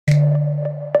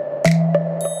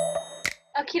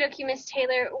Okie dokie, Miss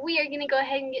Taylor, we are going to go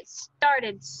ahead and get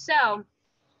started. So,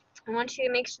 I want you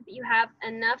to make sure that you have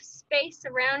enough space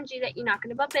around you that you're not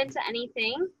going to bump into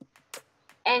anything.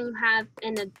 And you have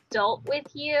an adult with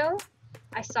you.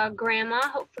 I saw grandma.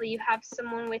 Hopefully you have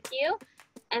someone with you.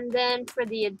 And then for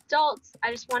the adults,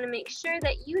 I just want to make sure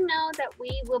that you know that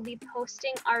we will be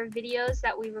posting our videos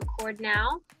that we record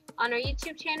now on our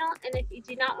YouTube channel. And if you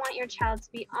do not want your child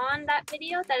to be on that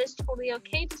video, that is totally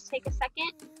okay. Just take a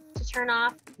second to turn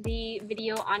off the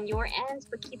video on your end,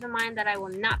 but keep in mind that I will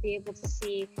not be able to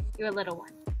see your little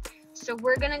one. So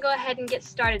we're going to go ahead and get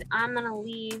started. I'm going to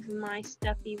leave my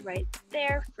stuffy right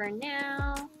there for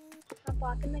now. I'm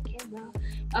blocking the camera.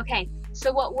 Okay,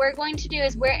 so what we're going to do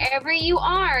is wherever you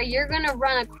are, you're going to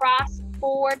run across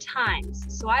 4 times.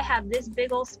 So I have this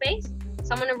big old space,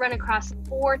 so I'm going to run across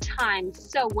 4 times.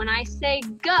 So when I say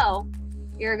go,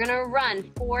 you're going to run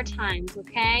 4 times,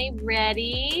 okay?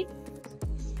 Ready,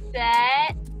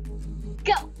 set,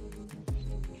 go.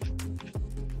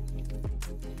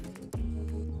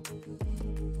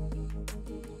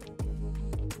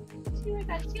 I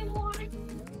got 2 more.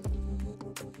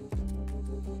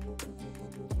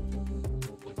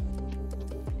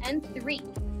 And 3.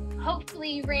 Hopefully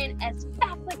you ran as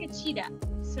fast like a cheetah.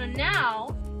 So now,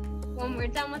 when we're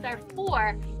done with our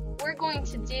 4, we're going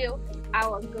to do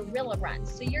our gorilla run.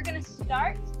 So you're going to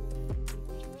start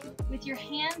with your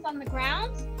hands on the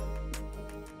ground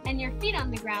and your feet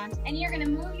on the ground, and you're going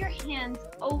to move your hands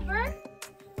over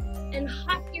and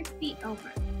hop your feet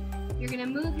over. You're going to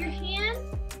move your hands,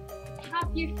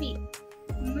 hop your feet.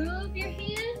 Move your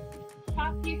hands,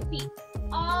 hop your feet,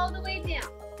 all the way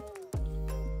down.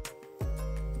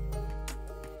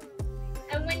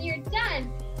 And when you're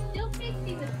done, still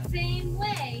facing the same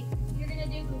way, you're going to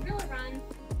do gorilla run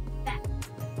back.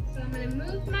 So I'm going to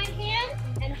move my hands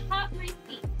and hop my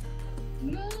feet.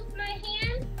 Move my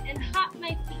hands and hop my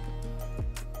feet.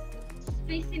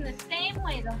 Facing the same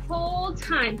way the whole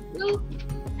time. Move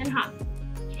and hop.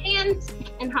 Hands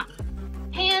and hop.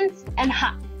 Hands and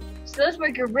hop. So those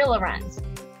were gorilla runs.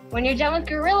 When you're done with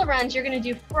gorilla runs, you're going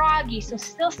to do froggy. So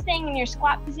still staying in your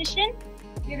squat position.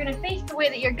 You're going to face the way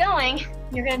that you're going.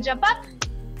 You're going to jump up,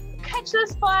 catch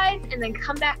those flies, and then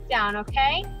come back down,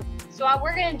 okay? So while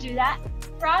we're going to do that,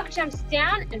 frog jumps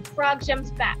down and frog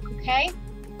jumps back, okay?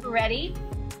 Ready,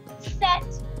 set,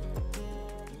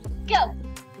 go.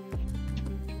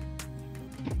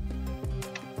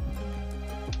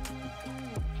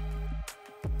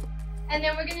 And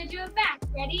then we're going to do it back.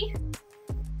 Ready?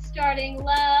 Starting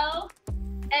low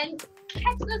and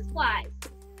catch those flies.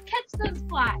 Catch those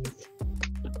flies.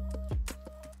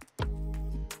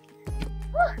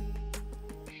 Whew.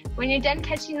 When you're done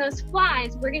catching those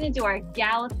flies, we're going to do our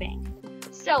galloping.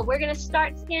 So we're going to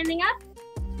start standing up,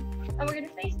 and we're going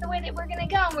to face the way that we're going to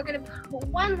go. And we're going to put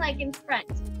one leg in front.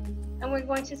 And we're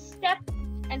going to step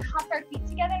and hop our feet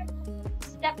together.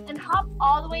 Step and hop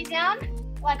all the way down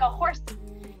like a horsey.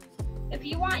 If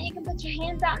you want, you can put your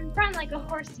hands out in front like a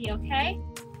horsey, okay?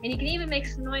 And you can even make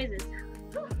some noises.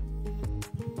 Whew.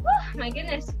 Whew, my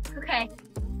goodness. Okay.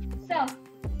 So,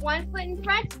 one foot in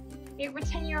front. You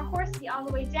pretend you're a horsey all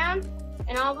the way down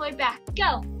and all the way back.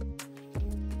 Go.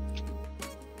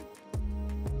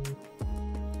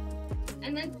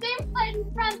 And then same foot in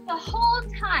front the whole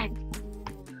time.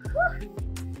 Whew.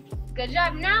 Good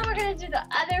job. Now we're going to do the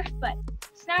other foot.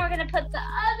 So now we're going to put the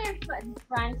other foot in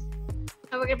front.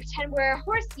 And we're going to pretend we're a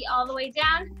horsey all the way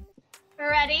down.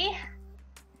 Ready,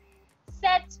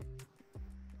 set,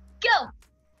 go.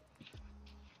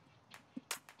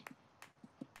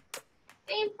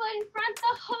 Same foot in front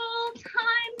the whole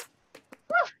time.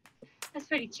 Whew. That's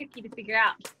pretty tricky to figure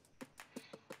out.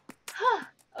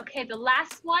 Okay, the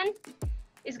last one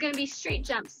is going to be straight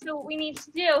jumps. So what we need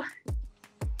to do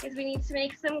is we need to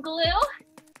make some glue.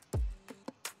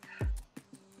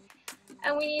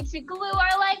 And we need to glue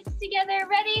our legs together.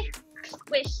 Ready?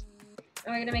 Squish. And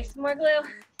we're going to make some more glue.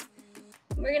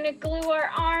 We're going to glue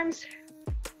our arms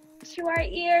to our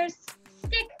ears.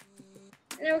 Stick.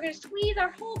 And then we're going to squeeze our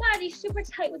whole body super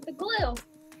tight with the glue.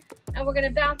 And we're going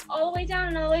to bounce all the way down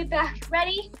and all the way back.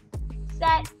 Ready?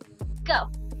 Set. Go.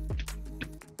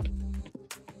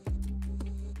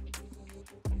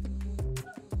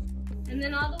 And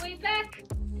then all the way back.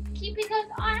 Keeping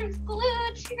those arms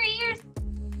glued to your ears.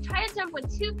 Try to jump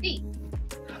with 2 feet.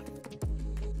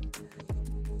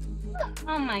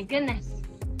 Oh my goodness.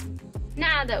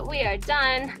 Now that we are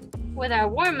done with our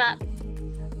warm-up,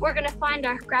 we're gonna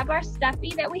grab our stuffy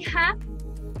that we have,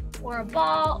 or a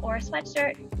ball, or a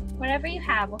sweatshirt, whatever you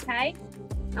have, okay?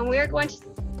 And we're going to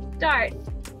start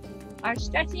our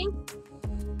stretching,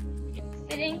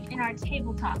 sitting in our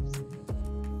tabletops.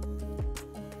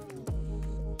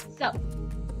 So,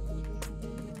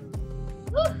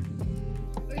 woo,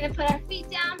 we're gonna put our feet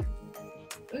down.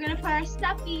 We're gonna put our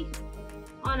stuffy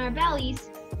on our bellies.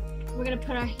 We're gonna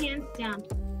put our hands down.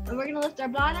 And we're gonna lift our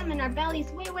bottom and our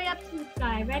bellies way, way up to the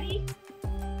sky. Ready?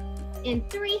 In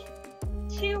 3,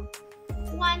 2,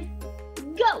 1,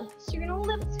 go. So you're gonna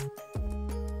lift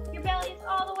your bellies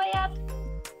all the way up.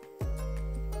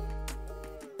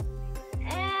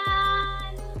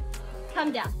 And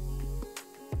come down.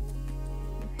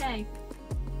 Okay.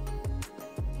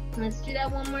 Let's do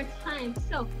that one more time.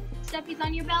 So, stuffies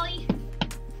on your belly,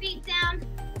 feet down,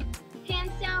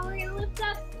 hands down. We're gonna lift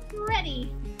up.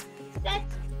 Ready, set,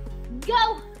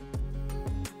 go.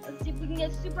 Let's see if we can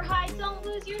get super high. Don't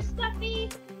lose your stuffy.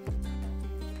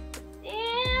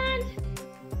 And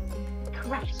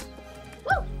crash.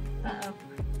 Woo! Uh-oh.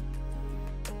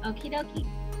 Okie dokie.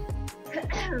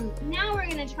 Now we're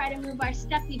gonna try to move our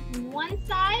stuffy from one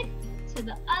side to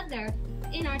the other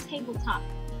in our tabletop.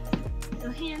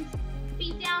 So hands,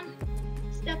 feet down,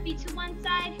 stuffy to one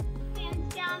side,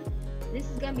 hands down. This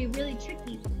is gonna be really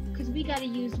tricky because we gotta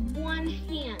use one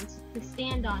hand to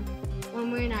stand on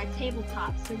when we're in our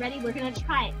tabletop. So ready? We're gonna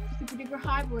try it. Super duper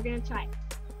hard, but we're gonna try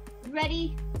it.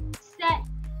 Ready, set,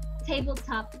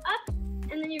 tabletop up,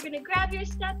 and then you're gonna grab your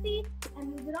stuffy and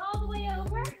move it all the way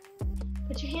over.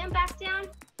 Put your hand back down,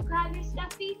 grab your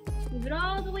stuffy, move it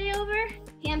all the way over,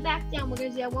 hand back down. We're gonna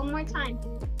do that one more time.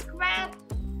 Grab,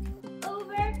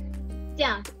 over,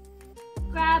 down.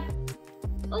 Grab,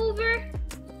 over,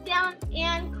 down,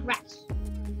 and crash.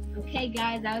 Okay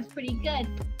guys, that was pretty good.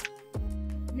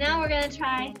 Now we're gonna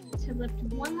try to lift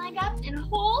one leg up and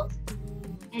hold,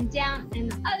 and down,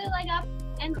 and the other leg up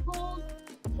and hold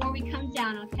before we come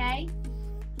down, okay?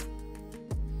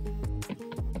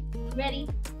 Ready,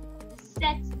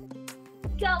 set,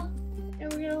 go.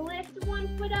 And we're gonna lift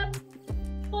one foot up,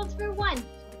 hold for 1,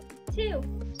 2,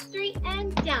 3,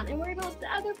 and down. And we're gonna lift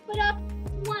the other foot up,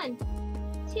 1,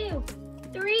 2,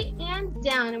 3, and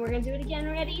down. And we're gonna do it again.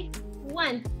 Ready?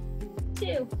 1,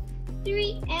 2,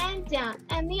 3, and down.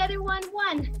 And the other one,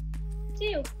 1,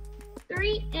 2,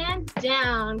 3, and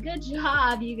down. Good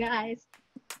job, you guys.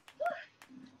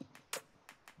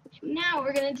 Now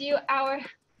we're gonna do our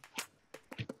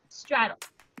straddle.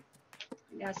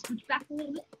 We gotta scooch back a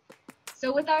little bit.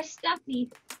 So with our stuffy,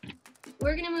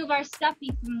 we're gonna move our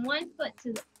stuffy from one foot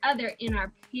to the other in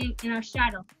our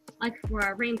straddle, like for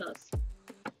our rainbows.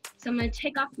 So I'm gonna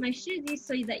take off my shoesies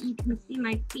so that you can see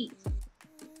my feet.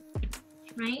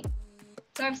 Right?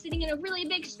 So I'm sitting in a really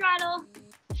big straddle.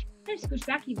 I just scooch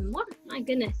back even more. My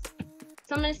goodness.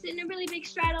 So I'm gonna sit in a really big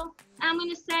straddle, and I'm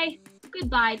gonna say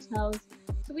goodbye, toes.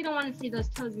 So we don't want to see those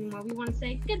toes anymore. We want to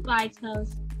say goodbye,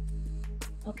 toes.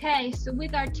 Okay, so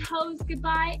with our toes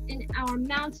goodbye and our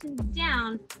mountains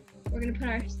down, we're gonna put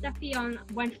our stuffy on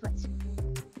one foot.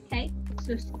 Okay,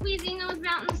 so squeezing those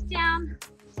mountains down,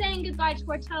 saying goodbye to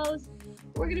our toes.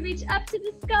 We're gonna reach up to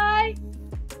the sky,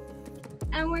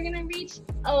 and we're gonna reach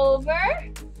over.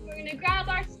 We're gonna grab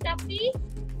our stuffy,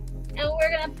 and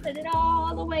we're gonna put it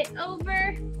all the way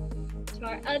over to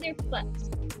our other foot.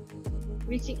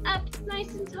 Reaching up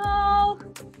nice and tall,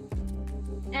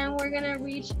 and we're gonna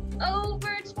reach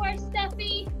over to our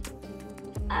stuffy,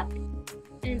 up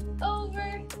and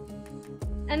over,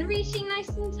 and reaching nice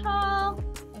and tall.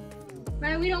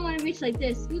 Right, we don't want to reach like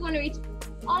this. We want to reach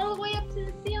all the way up to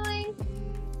the ceiling,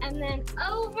 and then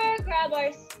over, grab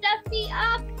our stuffy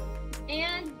up,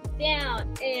 and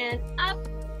down, and up.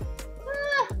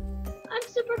 Ah, I'm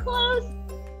super close.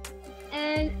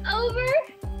 And over,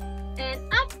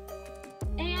 and up,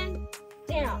 and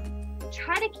down.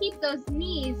 Try to keep those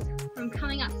knees from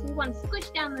coming up. So we want to squish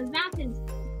down those mountains.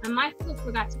 And my foot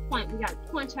forgot to point. We got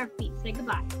to point our feet. Say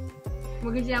goodbye.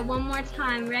 We're going to do that one more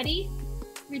time. Ready?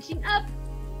 Reaching up,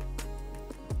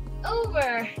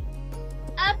 over,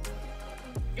 up,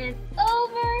 and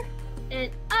over,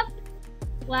 and up.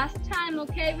 Last time,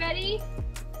 okay? Ready?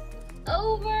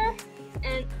 Over,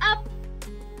 and up,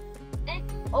 and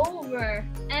over,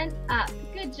 and up.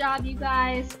 Good job, you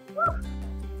guys. Woo.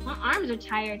 My arms are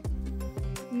tired.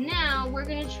 Now we're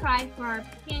gonna try for our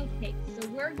pancakes. So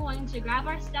we're going to grab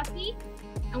our stuffy,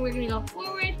 and we're gonna go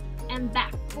forward and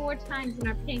back 4 times in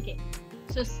our pancake.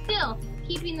 So still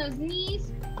keeping those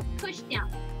knees pushed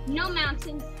down, no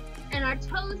mountains, and our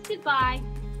toes goodbye.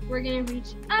 We're gonna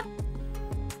reach up,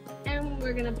 and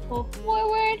we're gonna pull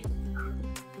forward,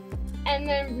 and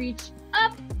then reach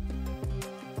up,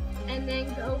 and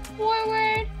then go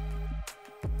forward,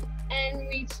 and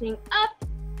reaching up,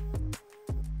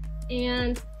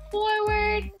 and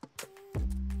forward,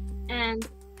 and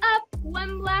up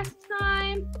one last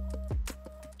time,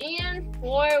 and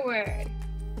forward,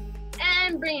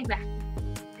 and bring it back.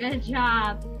 Good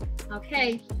job.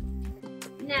 Okay.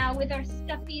 Now with our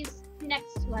stuffies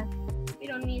next to us, we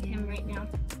don't need him right now.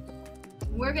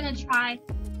 We're gonna try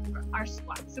our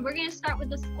squat. So we're gonna start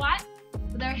with the squat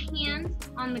with our hands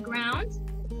on the ground,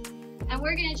 and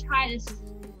we're gonna try to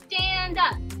stand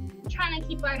up, trying to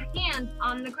keep our hands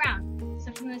on the ground.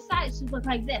 So from the side, it should look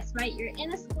like this, right? You're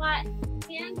in a squat,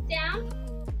 hands down,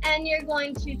 and you're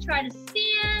going to try to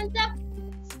stand up,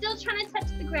 still trying to touch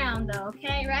the ground though,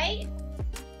 okay, right?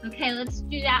 Okay, let's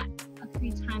do that a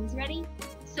few times. Ready?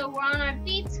 So we're on our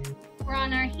feet, we're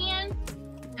on our hands,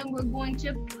 and we're going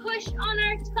to push on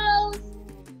our toes.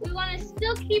 We want to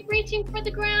still keep reaching for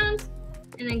the ground,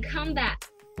 and then come back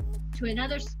to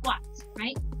another squat,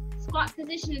 right? Squat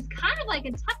position is kind of like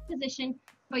a tuck position,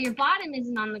 but your bottom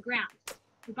isn't on the ground.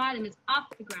 Your bottom is off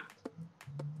the ground.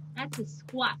 That's a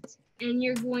squat. And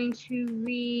you're going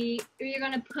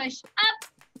to push up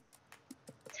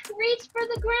to reach for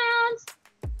the ground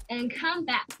and come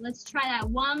back. Let's try that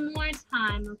one more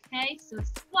time, okay? So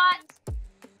squat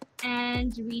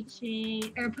and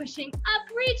reaching or pushing up,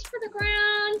 reach for the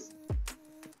ground,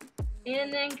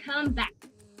 and then come back.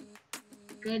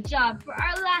 Good job. For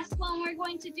our last one, we're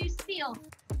going to do seal.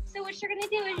 So what you're going to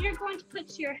do is you're going to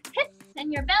put your hips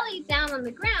and your belly down on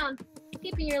the ground,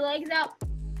 keeping your legs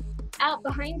out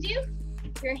behind you,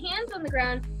 your hands on the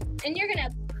ground, and you're going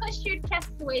to push your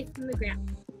chest away from the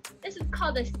ground. This is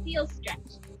called a seal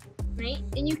stretch, right?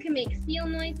 And you can make seal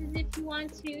noises if you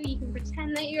want to. You can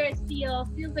pretend that you're a seal.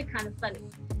 Seals are kind of funny.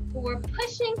 But we're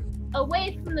pushing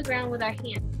away from the ground with our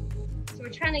hands. So we're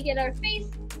trying to get our face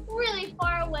really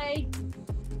far away.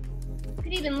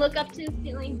 Could even look up to the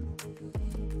ceiling.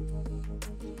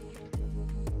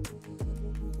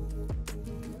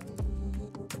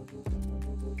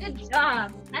 Good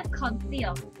job. That's called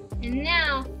seal. And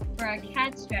now for our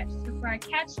cat stretch. So for our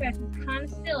cat stretch, it's kind of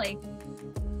silly.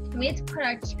 We have to put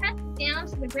our chest down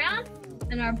to the ground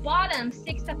and our bottom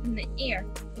sticks up in the air.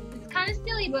 It's kind of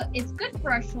silly, but it's good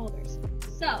for our shoulders.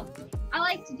 So I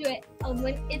like to do it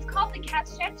when it's called the cat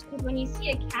stretch, because when you see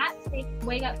a cat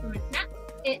wake up from its nap,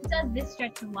 it does this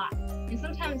stretch a lot. And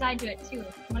sometimes I do it too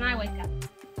when I wake up.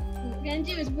 What we're going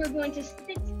to do is we're going to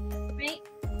sit, right?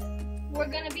 We're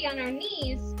going to be on our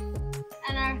knees,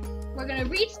 and we're going to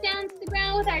reach down to the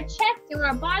ground with our chest, and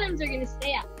our bottoms are going to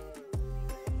stay up.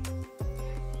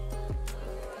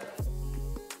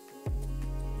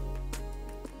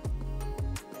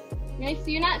 Okay, so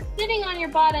you're not sitting on your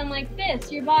bottom like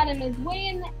this. Your bottom is way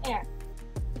in the air.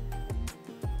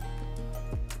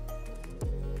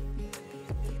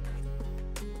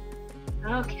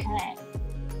 Okay,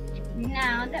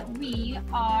 now that we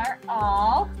are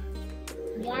all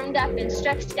warmed up and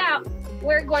stretched out,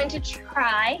 we're going to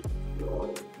try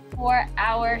for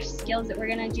our skills that we're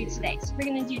going to do today. So we're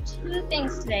going to do 2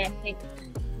 things today, I think.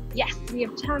 Yes, we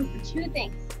have time for 2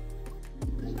 things.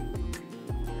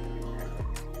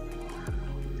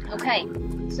 Okay,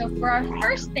 so for our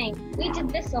first thing, we did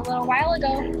this a little while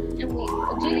ago, and we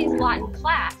do these a lot in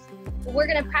class, but we're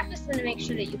going to practice them to make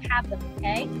sure that you have them,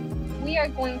 okay? We are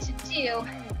going to do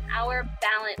our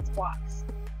balance walks.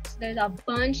 So there's a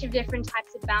bunch of different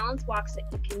types of balance walks that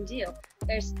you can do.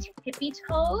 There's tippy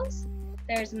toes,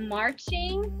 there's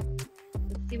marching,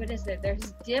 let's see, what is it?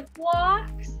 There's dip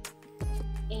walks,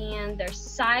 and there's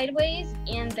sideways,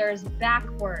 and there's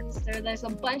backwards. So there's a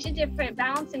bunch of different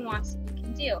balancing walks that you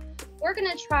can do. We're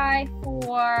gonna try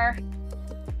for,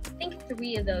 I think,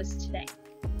 3 of those today.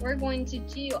 We're going to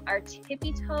do our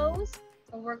tippy toes,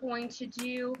 and we're going to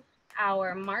do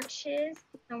our marches,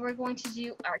 and we're going to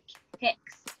do our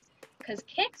kicks. Because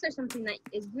kicks are something that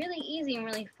is really easy and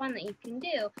really fun that you can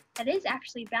do. That is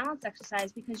actually balance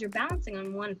exercise because you're balancing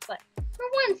on one foot for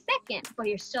 1 second, but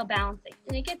you're still balancing,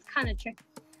 and it gets kind of tricky.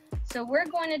 So we're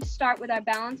going to start with our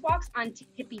balance walks on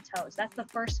tippy toes. That's the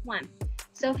first one.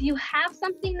 So if you have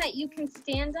something that you can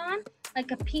stand on,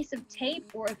 like a piece of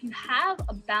tape, or if you have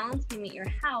a balance beam at your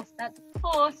house, that's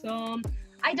awesome.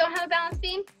 I don't have a balance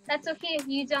beam. That's okay if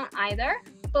you don't either,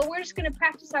 but we're just going to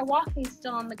practice our walking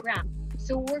still on the ground.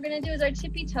 So what we're going to do is our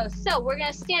tippy toes. So we're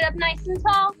going to stand up nice and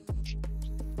tall.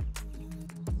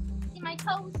 See my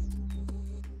toes?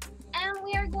 And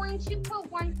we are going to put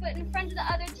one foot in front of the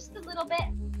other just a little bit.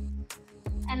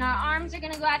 And our arms are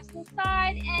going to go out to the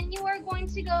side, and you are going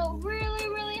to go really,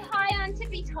 really high on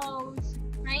tippy toes,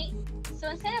 right? So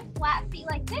instead of flat feet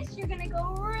like this, you're going to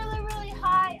go really, really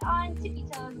high on tippy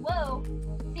toes. Whoa.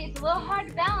 See, it's a little hard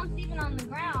to balance even on the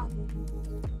ground.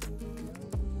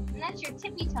 And that's your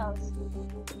tippy toes.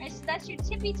 Right, so that's your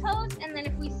tippy toes, and then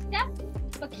if we step,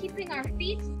 but keeping our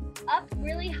feet up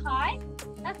really high,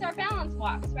 that's our balance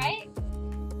walks, right?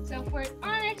 So if we're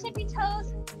on our tippy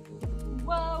toes,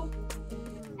 whoa,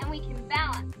 we can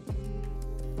balance,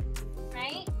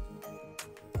 right?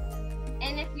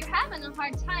 And if you're having a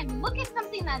hard time, look at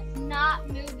something that's not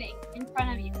moving in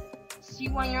front of you. So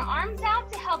you want your arms out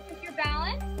to help with your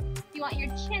balance. You want your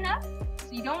chin up,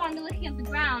 so you don't want to be looking at the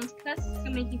ground because that's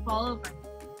going to make you fall over.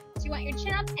 So you want your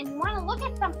chin up and you want to look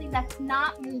at something that's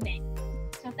not moving.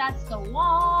 So if that's the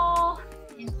wall,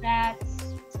 if that's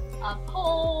a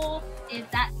pole,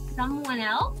 if that's someone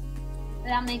else,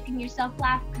 without making yourself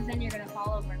laugh because then you're going to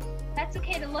fall over. That's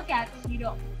okay to look at so you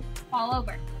don't fall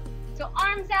over. So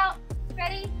arms out,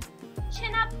 ready,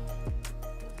 chin up,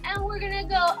 and we're going to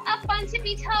go up on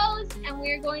tippy toes and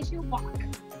we're going to walk,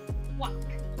 walk,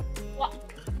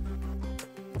 walk,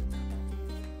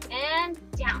 and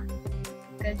down.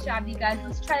 Good job, you guys.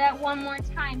 Let's try that one more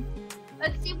time.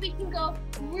 Let's see if we can go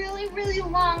really, really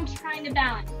long trying to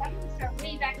balance. I'm going to start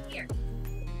way back here.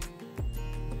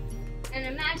 And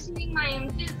imagining my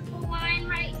invisible line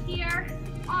right here.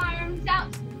 Arms out,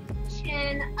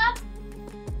 chin up.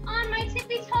 On my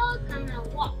tippy toes, I'm going to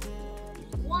walk.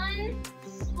 One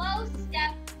slow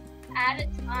step at a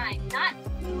time, not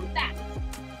too fast.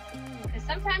 Because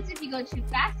sometimes if you go too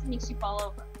fast, it makes you fall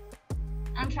over.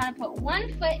 I'm trying to put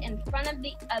one foot in front of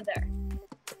the other.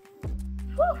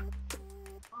 Whew.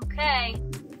 Okay.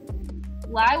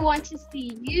 Well, I want to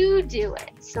see you do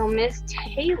it. So Miss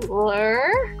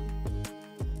Taylor,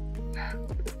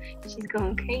 she's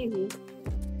going crazy.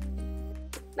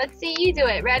 Let's see you do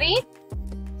it. Ready?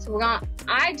 So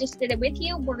I just did it with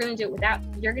you. We're gonna do it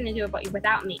you're gonna do it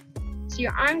without me. So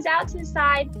your arms out to the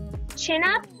side, chin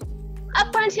up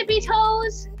on tippy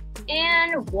toes,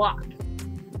 and walk.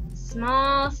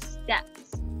 Small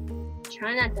steps.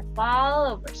 Try not to fall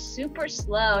over. Super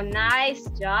slow. Nice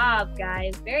job,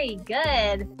 guys. Very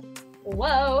good.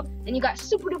 Whoa. And you got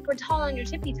super duper tall on your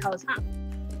tippy toes, huh?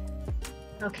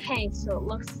 Okay, so it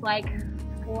looks like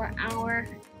for our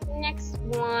next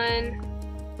one,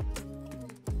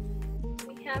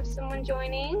 we have someone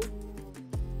joining.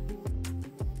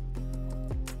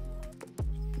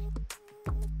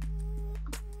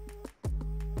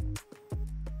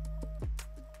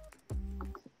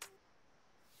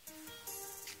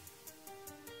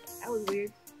 That was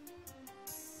weird.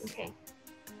 Okay.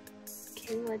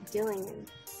 Kayla Dillingham,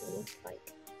 it looks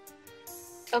like.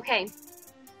 Okay.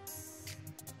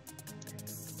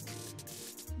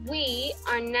 We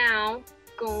are now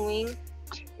going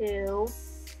to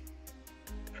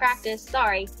practice.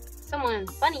 Sorry, someone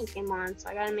funny came on, so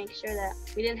I gotta make sure that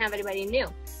we didn't have anybody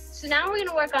new. So now we're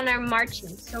gonna work on our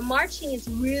marching. So marching is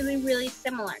really, really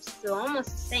similar, so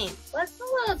almost the same, but it's a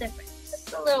little different,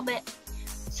 just a little bit.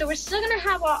 So we're still gonna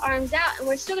have our arms out and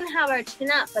we're still gonna have our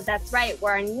chin up, but that's right,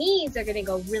 where our knees are gonna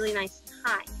go really nice and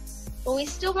high. But we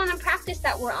still wanna practice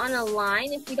that we're on a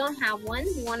line. If we don't have one,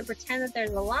 we wanna pretend that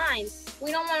there's a line.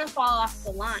 We don't wanna fall off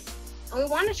the line. And we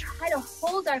wanna try to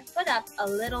hold our foot up a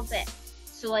little bit.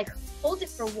 So like, hold it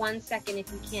for 1 second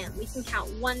if you can. We can count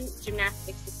 1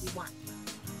 gymnastics if you want.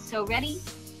 So ready?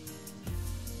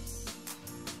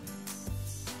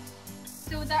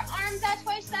 So with our arms out to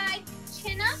our side,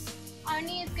 chin up, our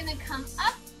knee is gonna come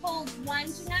up, hold 1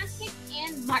 gymnastic,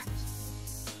 and march.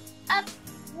 Up,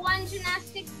 1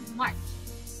 gymnastic, march.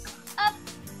 Up,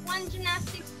 1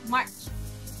 gymnastic, march.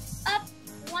 Up,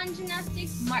 1 gymnastic,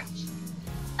 march.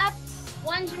 Up,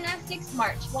 1 gymnastics,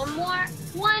 march. One more,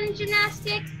 1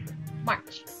 gymnastics,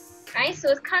 march. Alright, so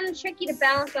it's kind of tricky to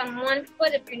balance on 1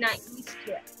 foot if you're not used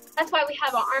to it. That's why we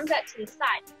have our arms out to the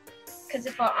side. Because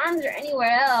if our arms are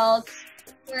anywhere else,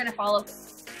 we're gonna fall over.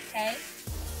 Okay?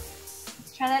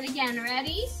 Let's try that again.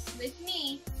 Ready? With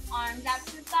me. Arms out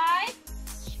to the side,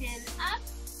 chin up,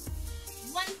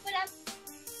 1 foot up,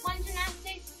 1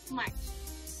 gymnastics, march.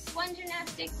 1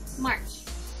 gymnastics, march.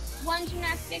 1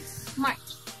 gymnastics, march.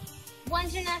 1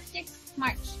 gymnastics,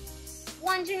 march.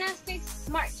 1 gymnastics,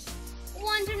 march.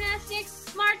 1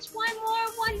 gymnastics, march. 1 more,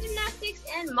 1 gymnastics,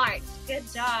 and march. Good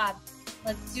job.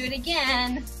 Let's do it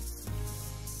again.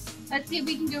 Let's see if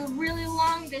we can do it really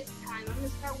long this time. I'm gonna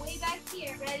start way back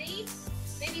here. Ready?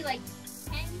 Maybe like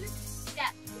 10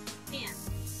 steps with hands.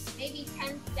 Maybe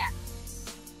 10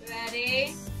 steps.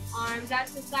 Ready? Arms out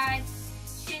to the side,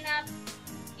 chin up,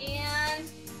 and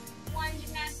 1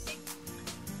 gymnastic,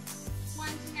 1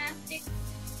 gymnastic,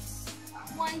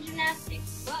 1 gymnastic,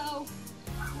 whoa,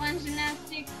 1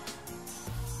 gymnastic,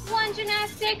 1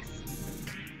 gymnastics,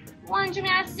 1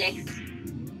 gymnastics,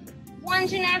 1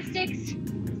 gymnastics,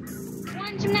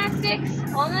 1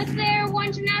 gymnastics, almost there,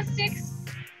 1 gymnastics,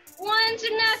 1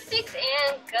 gymnastics,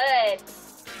 and good.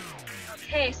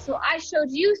 Okay, so I showed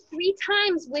you 3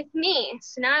 times with me.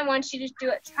 So now I want you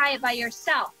to try it by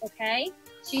yourself, okay?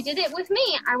 So you did it with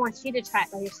me, I want you to try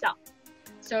it by yourself.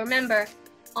 So remember,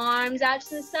 Arms out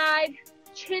to the side,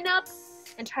 chin up,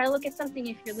 and try to look at something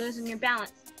if you're losing your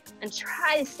balance. And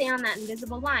try to stay on that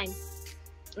invisible line.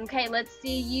 Okay, let's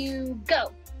see you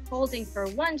go. Holding for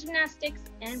 1 gymnastics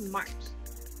and march.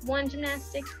 1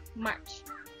 gymnastics, march.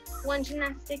 1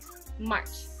 gymnastics,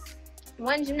 march.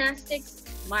 1 gymnastics,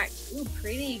 march. Ooh,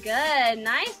 pretty good.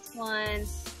 Nice one.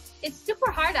 It's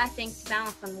super hard, I think, to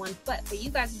balance on one foot, but you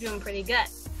guys are doing pretty good.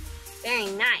 Very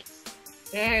nice.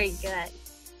 Very good.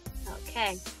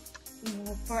 Okay.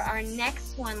 For our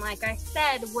next one, like I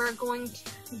said, we're going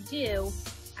to do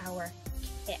our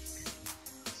kicks.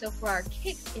 So for our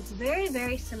kicks, it's very,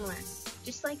 very similar.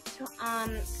 Just like to,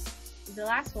 the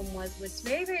last one was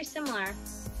very, very similar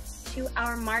to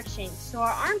our marching. So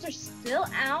our arms are still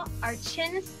out, our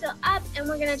chin is still up, and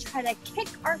we're gonna try to kick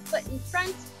our foot in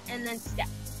front and then step.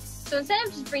 So instead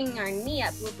of just bringing our knee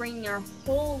up, we're bringing our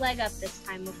whole leg up this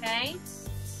time, okay?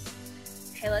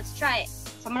 Okay, let's try it.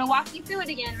 So I'm gonna walk you through it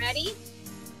again, ready?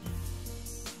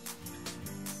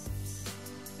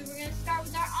 So we're gonna start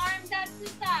with our arms out to the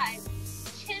side,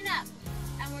 chin up,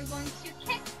 and we're going to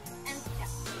kick and step.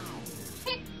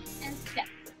 Kick and step.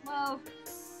 Whoa.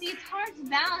 See, it's hard to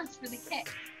balance for the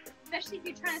kicks, especially if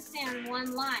you're trying to stay on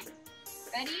one line.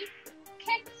 Ready?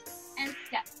 Kick and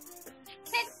step.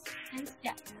 Kick and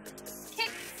step.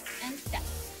 Kick and step.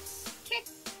 Kick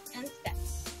and step.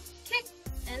 Kick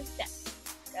and step.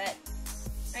 Good.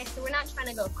 Alright, so we're not trying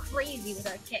to go crazy with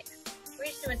our kicks. We're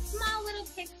just doing small little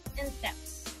kicks and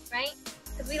steps, right?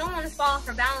 Because we don't want to fall off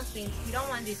our balance beam, so we don't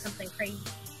want to do something crazy.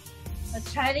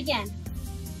 Let's try it again.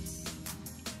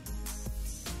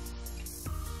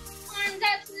 Arms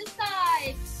out to the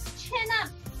side, chin up.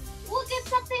 Look at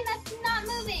something that's not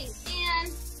moving,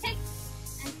 and kick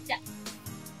and step.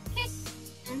 Kick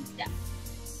and step.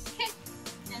 Kick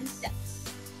and step.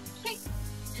 Kick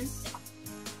and step.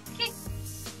 Kick,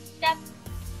 step,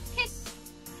 kick,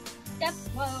 step,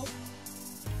 whoa.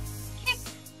 Kick,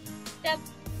 step,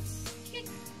 kick,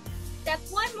 step.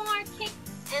 One more, kick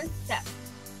and step.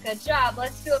 Good job.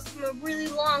 Let's do it from a really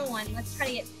long one. Let's try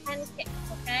to get 10 kicks,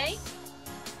 okay?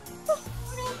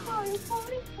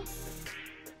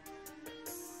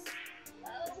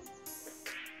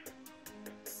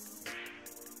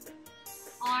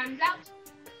 Arms out,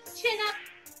 chin up,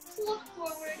 look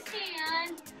forward,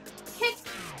 and kick.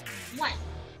 1,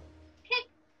 kick,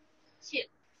 2,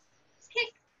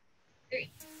 kick,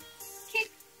 3,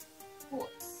 kick, 4,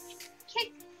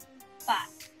 kick, 5,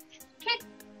 kick,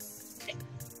 6,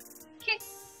 kick,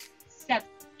 7,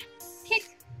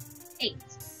 kick, 8,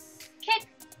 kick,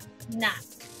 9,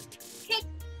 kick,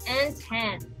 and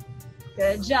 10.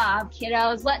 Good job,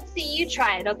 kiddos. Let's see you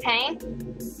try it, okay?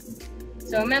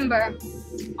 So remember,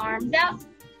 arms out,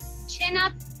 chin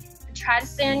up, and try to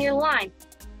stay on your line.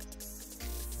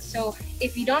 So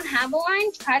if you don't have a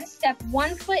line, try to step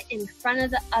one foot in front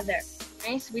of the other.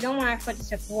 Right? So we don't want our foot to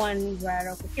step one right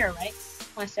over here, right?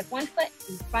 We want to step one foot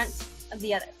in front of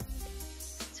the other.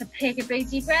 So take a big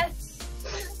deep breath.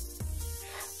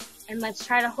 And let's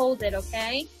try to hold it,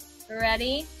 okay?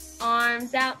 Ready?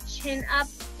 Arms out, chin up,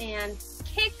 and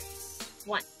kick.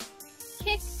 1,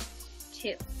 kick,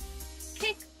 2,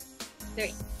 kick,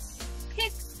 3,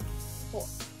 kick, 4,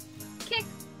 kick,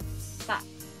 5,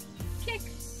 kick,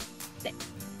 6,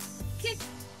 kick,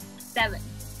 7,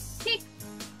 kick,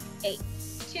 8,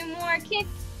 2 more, kick,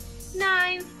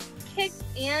 9, kick,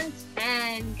 and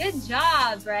 10. Good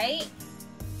job, right?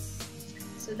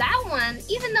 So that one,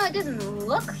 even though it doesn't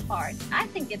look hard, I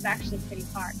think it's actually pretty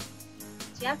hard.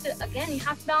 So you have to, again, you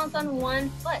have to balance on one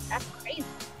foot. That's crazy.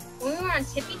 When we were on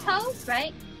tippy toes,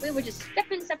 right, we would just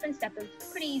step in,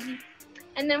 pretty easy.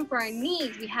 And then for our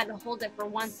knees, we had to hold it for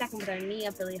 1 second with our knee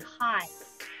up really high.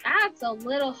 That's a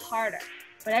little harder,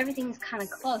 but everything's kind of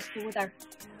close. But with our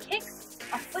kicks,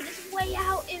 our foot is way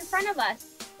out in front of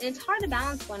us. And it's hard to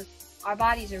balance when our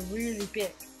bodies are really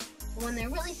big. But when they're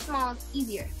really small, it's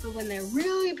easier. But when they're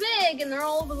really big and they're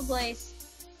all over the place,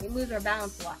 we lose our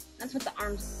balance a lot. That's what the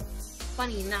arms are.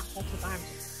 Funny enough, that's what the arms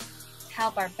are. To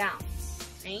help our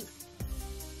balance, right?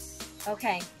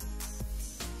 Okay.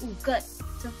 Ooh, good.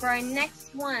 So for our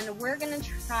next one, we're going to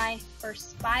try for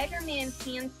Spider-Man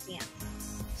handstands.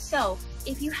 So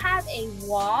if you have a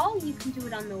wall, you can do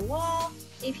it on the wall.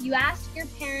 If you ask your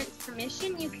parents'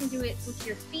 permission, you can do it with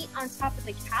your feet on top of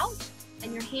the couch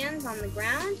and your hands on the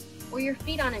ground, or your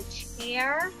feet on a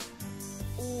chair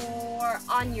or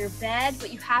on your bed,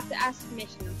 but you have to ask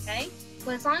permission, okay?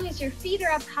 But as long as your feet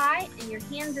are up high and your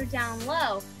hands are down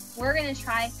low, we're going to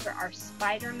try for our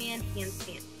Spider-Man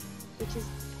handstand, which is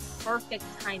perfect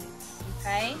timing,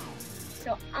 okay?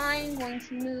 So I'm going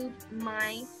to move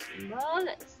my, well,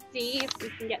 let's see if we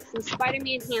can get some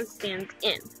Spider-Man handstands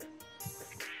in.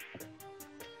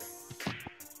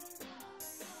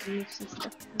 Move some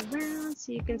stuff around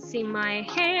so you can see my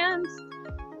hands.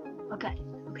 Okay,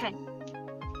 okay.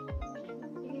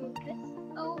 Move this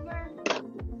over.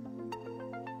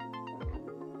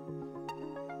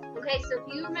 Okay, so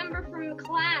if you remember from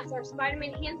class, our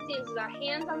Spider-Man handstands is our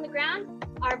hands on the ground,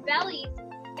 our bellies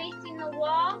facing the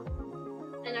wall,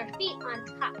 and our feet on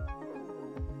top.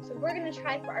 So we're going to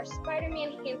try for our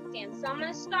Spider-Man handstand. So I'm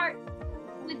going to start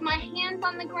with my hands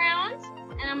on the ground,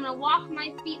 and I'm going to walk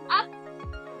my feet up.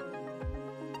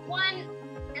 1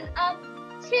 and up,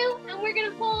 2, and we're going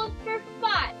to hold for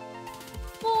 5,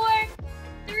 4,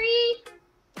 3,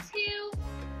 2,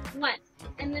 1.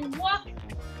 And then walk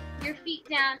your feet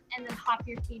down and then hop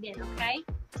your feet in, okay?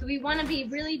 So we want to be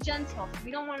really gentle.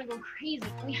 We don't want to go crazy.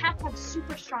 We have to have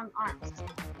super strong arms.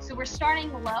 So we're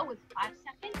starting low with 5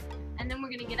 seconds, and then we're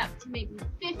going to get up to maybe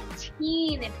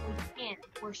 15 if we can.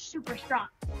 We're super strong.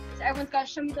 So everyone's got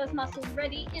to show me those muscles.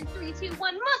 Ready? In 3, 2, 1,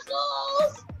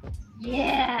 muscles!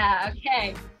 Yeah,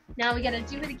 okay. Now we got to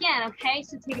do it again, okay?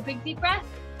 So take a big deep breath.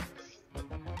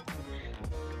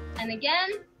 And again.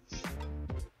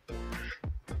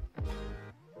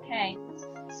 Okay,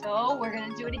 so we're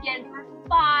going to do it again for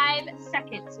 5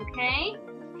 seconds, okay?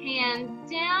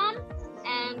 Hands down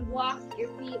and walk your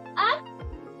feet up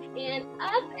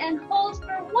and hold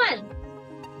for 1,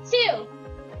 2,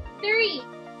 3,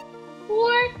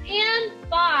 4, and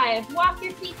 5. Walk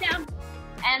your feet down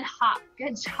and hop.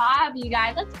 Good job, you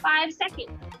guys. That's 5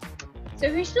 seconds. So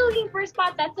if you're still looking for a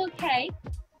spot, that's okay.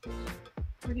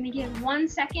 We're going to give 1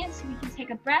 second so we can take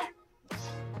a breath.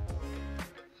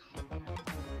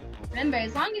 Remember,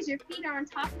 as long as your feet are on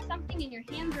top of something and your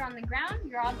hands are on the ground,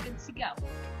 you're all good to go.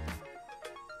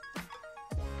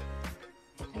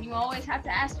 And you always have to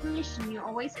ask permission. You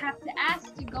always have to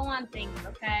ask to go on things,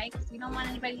 okay? Because we don't want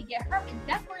anybody to get hurt. We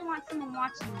definitely want someone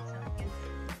watching you so they can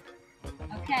see.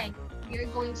 Okay, we're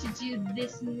going to do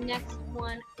this next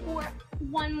one for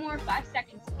 1 more 5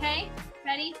 seconds, okay?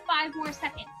 Ready? 5 more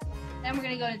seconds. Then we're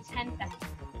going to go to 10 seconds.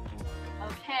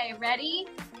 Okay, ready?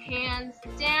 Hands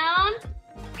down.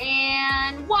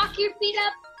 And walk your feet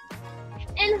up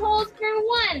and hold for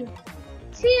 1,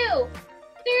 2,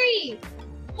 3,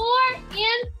 4,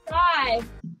 and 5.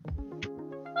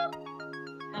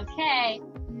 Okay,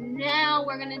 now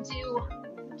we're gonna do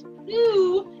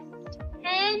 2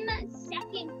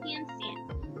 10-second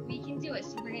handstands. We can do it.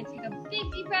 So we're gonna take a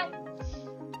big deep breath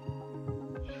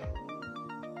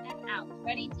and out.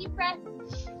 Ready? Deep breath.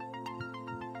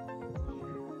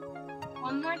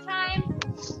 1 more time.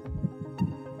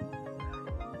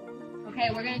 Okay,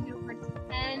 we're going to do it for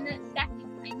 10 seconds.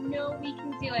 I know we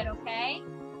can do it, okay?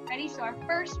 Ready? So our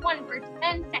first one for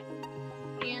 10 seconds.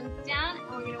 Hands down, and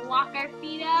we're going to walk our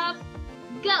feet up.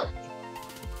 Go!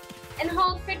 And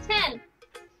hold for 10,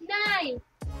 9,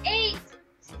 8,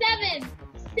 7,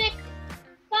 6,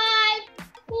 5,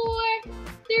 4,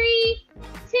 3,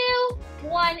 2,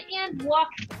 1, and walk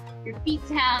your feet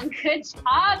down. Good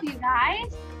job, you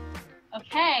guys.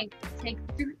 Okay, take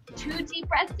 2 deep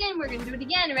breaths in. We're going to do it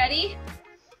again. Ready?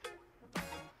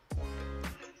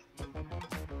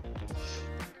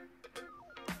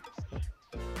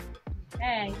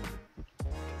 Okay.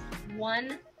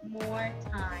 1 more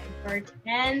time for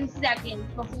 10 seconds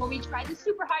before we try the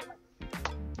super hard one.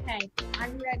 Okay,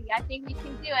 I'm ready. I think we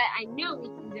can do it. I know we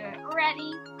can do it.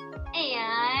 Ready?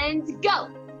 And go!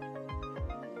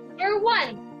 For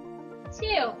 1,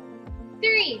 2,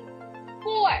 3,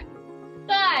 4,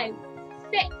 5,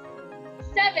 6,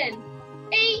 7,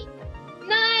 8,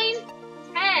 9,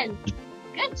 10.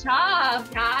 Good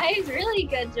job, guys. Really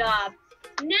good job.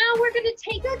 Now we're going to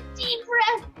take a deep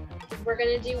breath. We're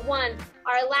going to do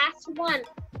our last one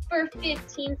for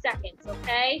 15 seconds,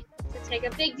 okay? So take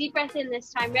a big deep breath in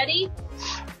this time. Ready?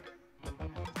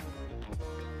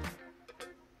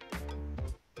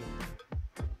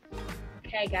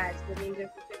 Okay, guys, we're going to do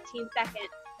it for 15 seconds.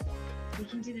 You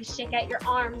can do the shake out your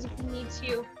arms if you need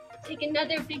to. Take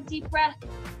another big deep breath.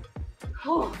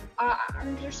 Oh, our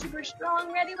arms are super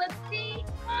strong. Ready? Let's see.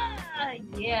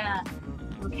 Yeah.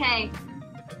 Okay.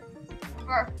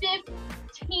 For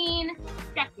 15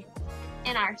 seconds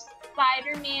in our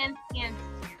Spider-Man handstand.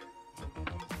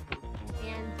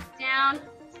 Hands down.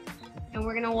 And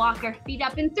we're going to walk our feet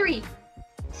up in 3,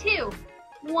 2,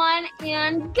 1,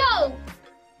 and go.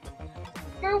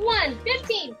 For 1,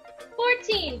 15,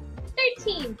 14,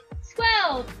 13,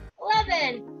 12,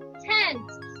 11, 10,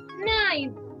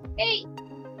 9, 8,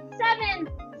 7,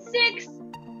 6,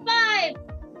 5,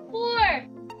 4,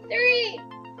 3,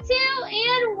 2,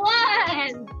 and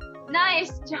 1.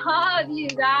 Nice job, you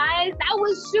guys. That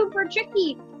was super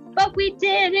tricky, but we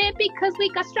did it because we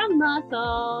got strong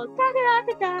muscles. Da, da,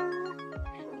 da,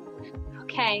 da.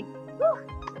 Okay. Whew.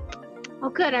 Oh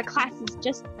good, our class is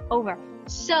just over.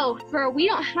 So we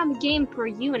don't have a game for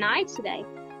you and I today,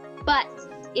 but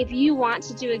if you want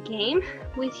to do a game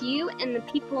with you and the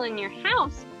people in your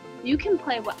house, you can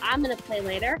play what I'm going to play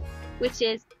later, which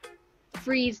is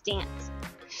freeze dance.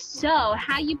 So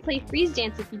how you play freeze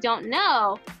dance, if you don't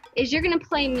know, is you're going to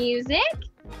play music,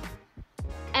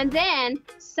 and then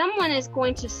someone is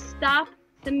going to stop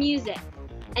the music,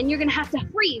 and you're going to have to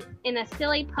freeze in a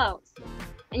silly pose.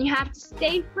 And you have to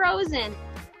stay frozen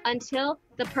until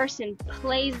the person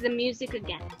plays the music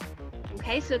again.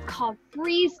 Okay, so it's called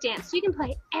freeze dance. So you can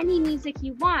play any music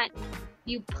you want.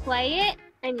 You play it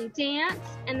and you dance,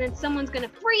 and then someone's gonna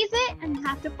freeze it, and you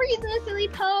have to freeze in a silly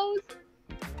pose.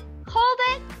 Hold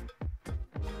it,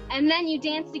 and then you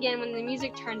dance again when the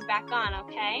music turns back on,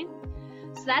 okay?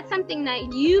 So that's something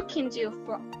that you can do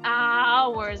for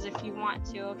hours if you want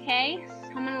to, okay? So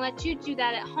I'm gonna let you do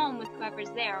that at home with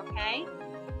whoever's there, okay?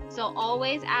 So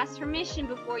always ask permission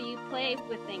before you play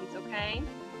with things, okay?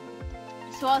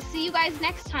 So I'll see you guys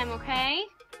next time, okay?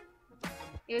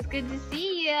 It was good to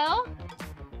see you.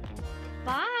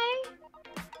 Bye.